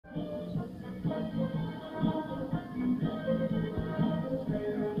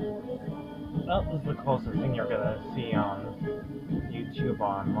Well, this is the closest thing you're gonna see on YouTube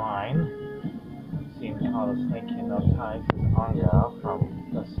online. Seeing how the snake hypnotizes Unga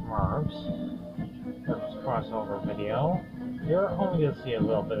from the Smurfs. This crossover video. You're only gonna see a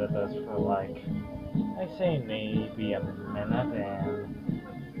little bit of this for like, I say maybe a minute and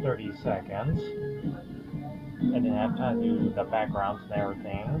 30 seconds. I didn't have time to do the backgrounds and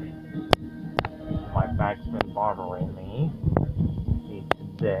everything. My back's been bothering me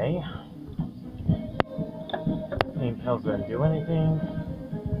today. Pain pills didn't do anything,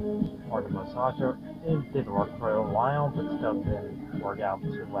 or the massager. It did work for a while, but still didn't work out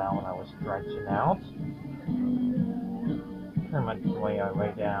too well when I was stretching out. Pretty much the way I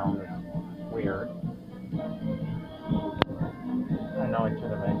lay down is weird. I know I should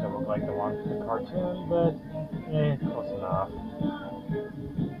have made it look like the one from the cartoon, but close enough.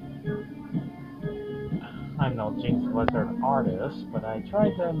 I'm no Jinx Lizard artist, but I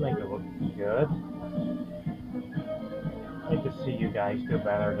tried to make it look good. I like to see you guys do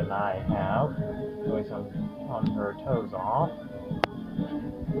better than I have, doing some on her toes off.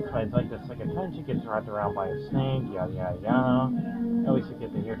 It's like the second time she gets wrapped around by a snake, yada yada yada. At least you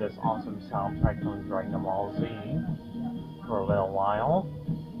get to hear this awesome soundtrack from Dragon Ball Z for a little while.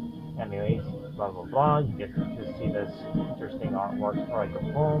 Anyways, blah blah blah, you get to see this interesting artwork for like a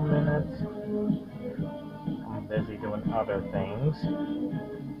full minute. I'm busy doing other things.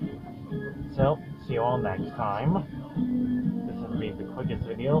 So, see you all next time. This has been the quickest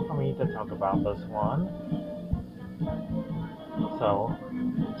video for me to talk about this one. So,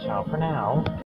 ciao for now.